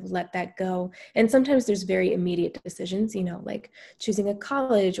kind of let that go. And sometimes there's very immediate decisions, like choosing a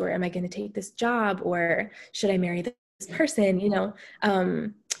college, or am I going to take this job, or should I marry this person,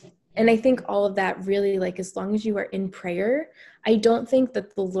 and I think all of that really, like, as long as you are in prayer, I don't think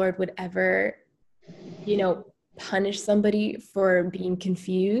that the Lord would ever, punish somebody for being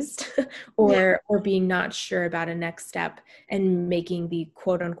confused or being not sure about a next step and making the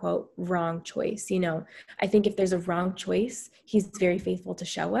quote unquote wrong choice. I think if there's a wrong choice, He's very faithful to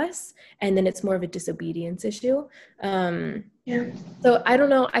show us, and then it's more of a disobedience issue. So I don't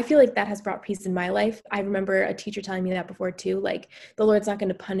know. I feel like that has brought peace in my life. I remember a teacher telling me that before too, like the Lord's not going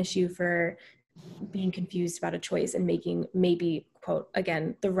to punish you for being confused about a choice and making maybe, quote,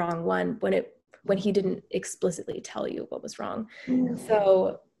 again, the wrong one when he didn't explicitly tell you what was wrong.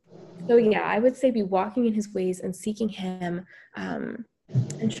 So yeah, I would say be walking in his ways and seeking him,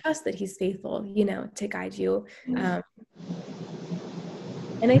 and trust that he's faithful, to guide you. And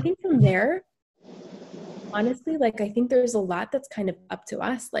I think from there, honestly, like, I think there's a lot that's kind of up to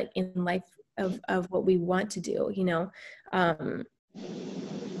us, like in life of what we want to do, um,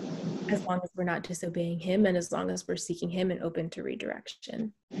 as long as we're not disobeying him and as long as we're seeking him and open to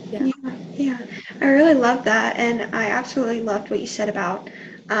redirection. Yeah. I really love that. And I absolutely loved what you said about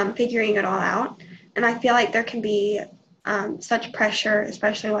figuring it all out. And I feel like there can be such pressure,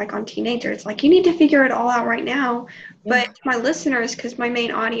 especially like on teenagers. Like, you need to figure it all out right now. Yeah. But to my listeners, because my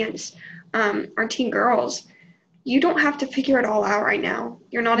main audience are teen girls, you don't have to figure it all out right now.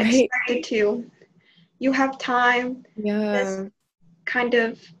 You're not expected to. You have time. Yeah. Kind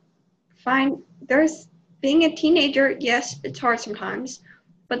of there's being a teenager, yes, it's hard sometimes,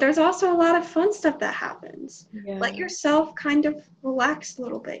 but there's also a lot of fun stuff that happens. Yeah. Let yourself kind of relax a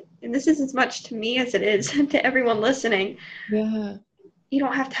little bit. And this is as much to me as it is to everyone listening. Yeah. You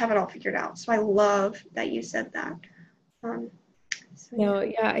don't have to have it all figured out. So I love that you said that. No,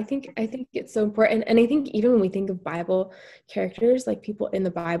 yeah, I think it's so important. And I think even when we think of Bible characters, like people in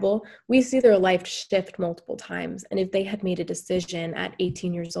the Bible, we see their life shift multiple times. And if they had made a decision at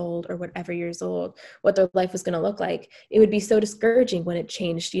 18 years old or whatever years old, what their life was going to look like, it would be so discouraging when it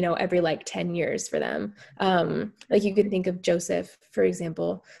changed, every like 10 years for them. Like you can think of Joseph, for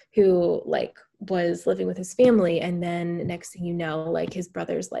example, who like was living with his family. And then next thing you know, like his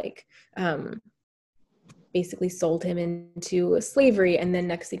brothers, like, basically sold him into slavery. And then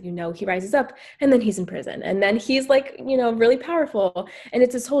next thing you know, he rises up and then he's in prison. And then he's like, really powerful. And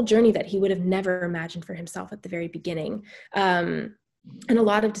it's this whole journey that he would have never imagined for himself at the very beginning. And a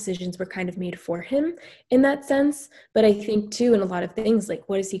lot of decisions were kind of made for him in that sense. But I think too, in a lot of things, like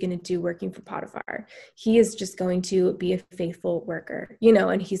what is he going to do working for Potiphar? He is just going to be a faithful worker,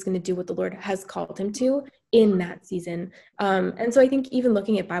 and he's going to do what the Lord has called him to in that season. And so I think even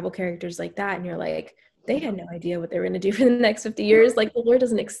looking at Bible characters like that, and you're like, they had no idea what they were going to do for the next 50 years. Like the Lord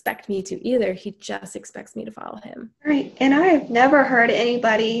doesn't expect me to either. He just expects me to follow him. Right. And I've never heard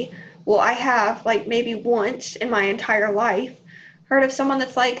anybody, well, I have like maybe once in my entire life, heard of someone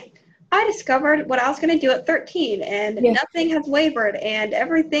that's like, I discovered what I was going to do at 13 and nothing has wavered and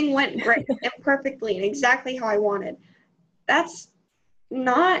everything went great and perfectly and exactly how I wanted. That's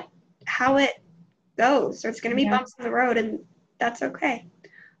not how it goes. There's going to be bumps in the road and that's okay.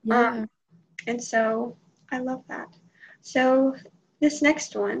 And so I love that. So this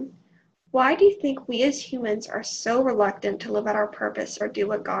next one, why do you think we as humans are so reluctant to live out our purpose or do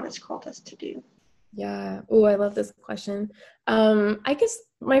what God has called us to do? Yeah. Oh, I love this question. I guess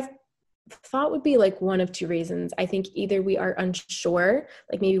my thought would be like one of two reasons. I think either we are unsure,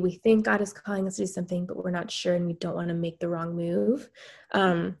 like maybe we think God is calling us to do something, but we're not sure and we don't want to make the wrong move.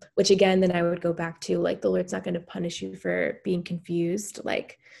 Which again, then I would go back to like the Lord's not going to punish you for being confused.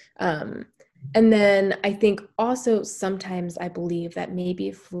 Like, and then I think also sometimes I believe that maybe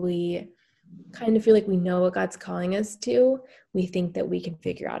if we kind of feel like we know what God's calling us to, we think that we can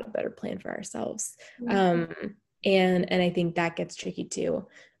figure out a better plan for ourselves. And I think that gets tricky too.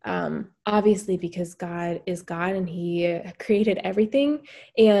 Obviously because God is God and he created everything.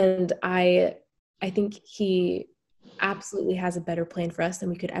 And I think he absolutely has a better plan for us than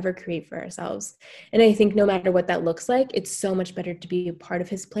we could ever create for ourselves. And I think no matter what that looks like, it's so much better to be a part of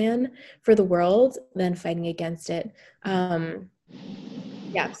his plan for the world than fighting against it.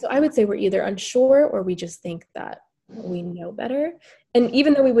 Yeah, so I would say we're either unsure or we just think that we know better. And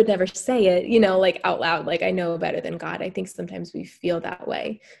even though we would never say it, like out loud, like I know better than God, I think sometimes we feel that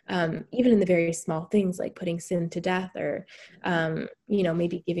way. Even in the very small things like putting sin to death or,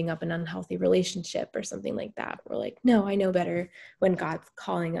 maybe giving up an unhealthy relationship or something like that. We're like, no, I know better when God's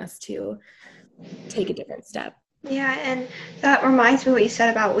calling us to take a different step. Yeah, and that reminds me what you said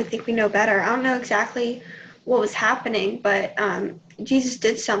about we think we know better. I don't know exactly what was happening, but Jesus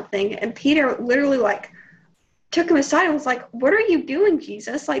did something, and Peter literally like took him aside and was like, "What are you doing,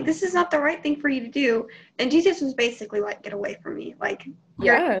 Jesus? Like, this is not the right thing for you to do." And Jesus was basically like, "Get away from me! Like,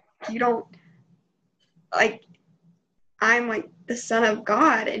 you don't like. I'm like the Son of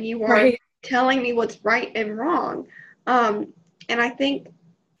God, and you are telling me what's right and wrong." And I think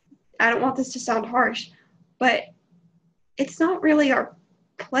I don't want this to sound harsh, but it's not really our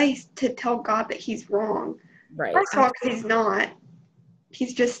place to tell God that he's wrong. Right. First of all, because he's not.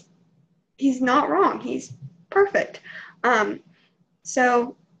 He's not wrong. He's perfect.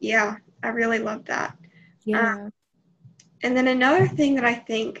 So yeah, I really love that. Yeah. And then another thing that I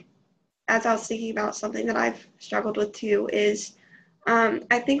think as I was thinking about something that I've struggled with too is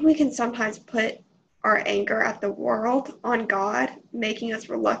I think we can sometimes put our anger at the world on God, making us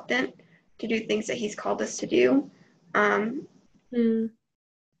reluctant to do things that He's called us to do. Um, Mm,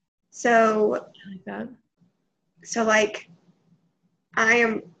 so, I like that. so like, I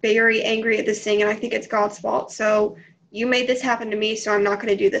am very angry at this thing, and I think it's God's fault. So you made this happen to me, so I'm not going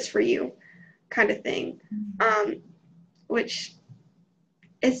to do this for you, kind of thing. Which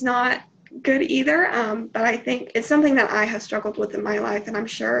is not good either. But I think it's something that I have struggled with in my life, and I'm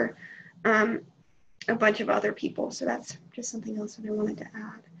sure a bunch of other people. So that's just something else that I wanted to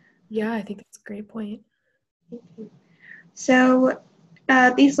add. Yeah, I think that's a great point. Thank you. So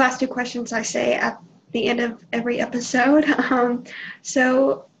these last two questions I say at the end of every episode.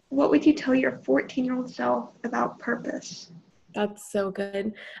 So what would you tell your 14-year-old self about purpose? That's so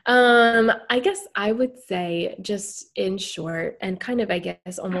good. I guess I would say, just in short, and kind of, I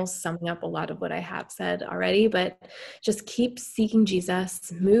guess, almost summing up a lot of what I have said already, but just keep seeking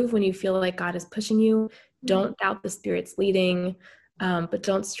Jesus. Move when you feel like God is pushing you. Don't doubt the Spirit's leading, but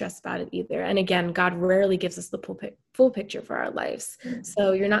don't stress about it either. And again, God rarely gives us the full picture for our lives.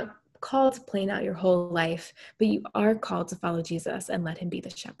 So you're not called to plan out your whole life, but you are called to follow Jesus and let Him be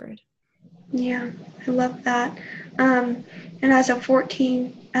the shepherd. Yeah, I love that. And as a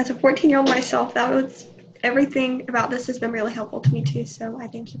 14-year-old myself, that was everything about this has been really helpful to me too. So I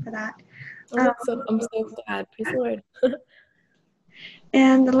thank you for that. Oh, I'm so glad. Praise the Lord.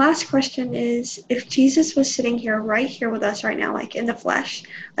 And the last question is, if Jesus was sitting here right here with us right now, like in the flesh,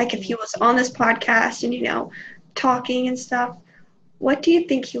 like if he was on this podcast and, talking and stuff, what do you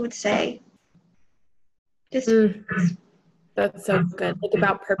think he would say? Just That's so good. Like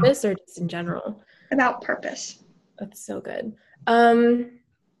about purpose or just in general? about purpose. That's so good.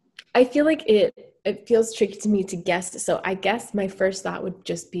 I feel like it feels tricky to me to guess. So I guess my first thought would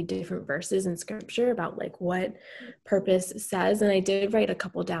just be different verses in scripture about like what purpose says. And I did write a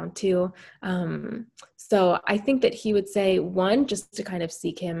couple down too. So I think that he would say, one, just to kind of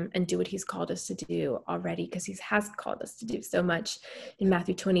seek him and do what he's called us to do already, because he has called us to do so much. In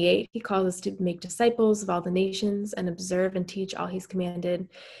Matthew 28, he calls us to make disciples of all the nations and observe and teach all he's commanded.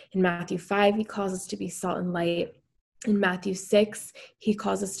 In Matthew 5, he calls us to be salt and light. In Matthew 6, he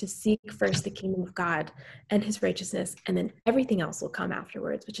calls us to seek first the kingdom of God and his righteousness, and then everything else will come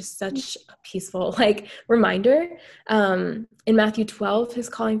afterwards, which is such a peaceful reminder. In Matthew 12, his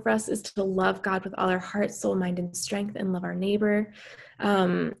calling for us is to love God with all our heart, soul, mind, and strength, and love our neighbor.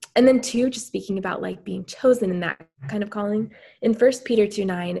 And then two, just speaking about being chosen in that kind of calling. In 1 Peter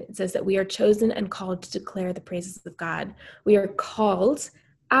 2:9, it says that we are chosen and called to declare the praises of God. We are called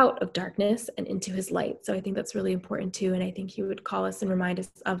out of darkness and into his light. So I think that's really important too. And I think he would call us and remind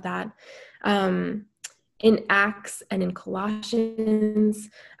us of that. In Acts and in Colossians,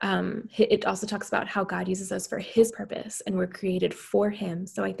 it also talks about how God uses us for his purpose and we're created for him.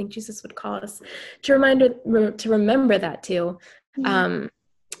 So I think Jesus would call us to remember that too.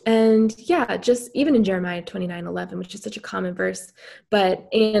 And yeah, just even in Jeremiah 29:11, which is such a common verse,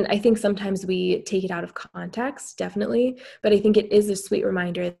 and I think sometimes we take it out of context, definitely, but I think it is a sweet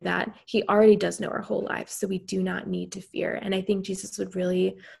reminder that he already does know our whole life, so we do not need to fear. And I think Jesus would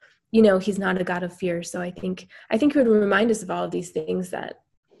really, he's not a God of fear, so I think he would remind us of all of these things, that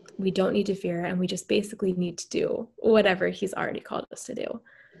we don't need to fear, and we just basically need to do whatever he's already called us to do.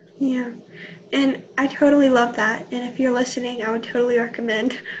 Yeah, and I totally love that. And if you're listening, I would totally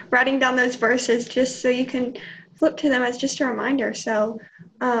recommend writing down those verses just so you can flip to them as just a reminder. So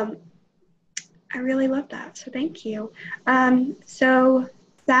I really love that. So thank you. So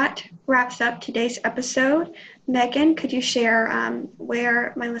that wraps up today's episode. Megan, could you share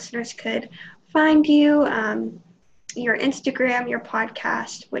where my listeners could find you, your Instagram, your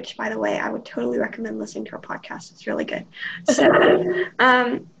podcast, which, by the way, I would totally recommend listening to our podcast. It's really good. So,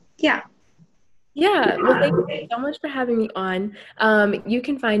 yeah. Yeah, well, thank you so much for having me on. You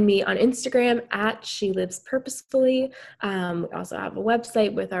can find me on Instagram at She Lives Purposefully. We also have a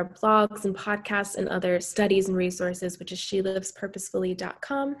website with our blogs and podcasts and other studies and resources, which is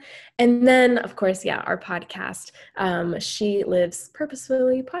shelivespurposefully.com. And then, of course, our podcast, She Lives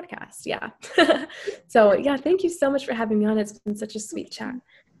Purposefully podcast. Yeah. So, thank you so much for having me on. It's been such a sweet chat.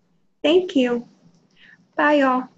 Thank you. Bye, y'all.